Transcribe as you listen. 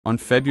On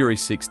February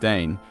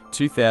 16,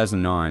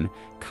 2009,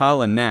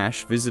 Charla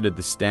Nash visited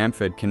the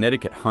Stamford,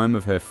 Connecticut home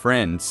of her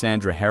friend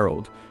Sandra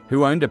Herold,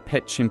 who owned a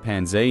pet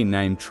chimpanzee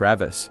named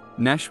Travis.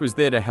 Nash was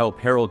there to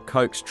help Herold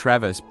coax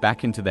Travis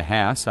back into the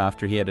house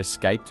after he had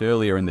escaped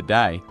earlier in the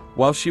day.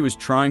 While she was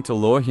trying to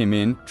lure him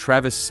in,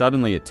 Travis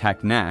suddenly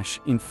attacked Nash,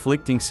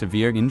 inflicting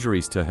severe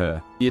injuries to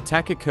her. The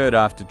attack occurred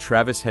after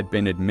Travis had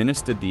been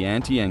administered the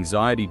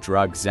anti-anxiety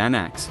drug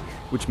Xanax,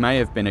 which may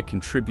have been a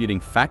contributing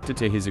factor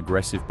to his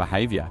aggressive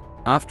behavior.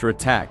 After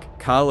attack,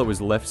 Charla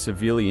was left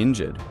severely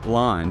injured,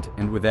 blind,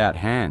 and without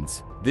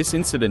hands. This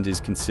incident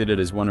is considered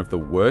as one of the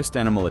worst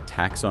animal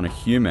attacks on a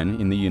human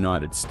in the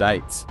United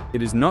States.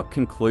 It is not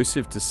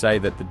conclusive to say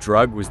that the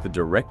drug was the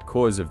direct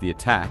cause of the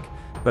attack,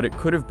 but it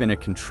could have been a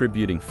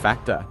contributing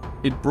factor.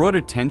 It brought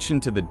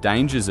attention to the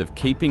dangers of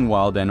keeping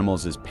wild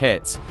animals as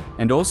pets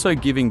and also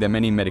giving them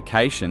any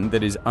medication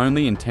that is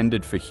only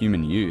intended for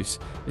human use,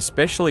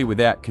 especially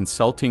without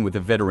consulting with a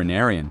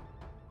veterinarian.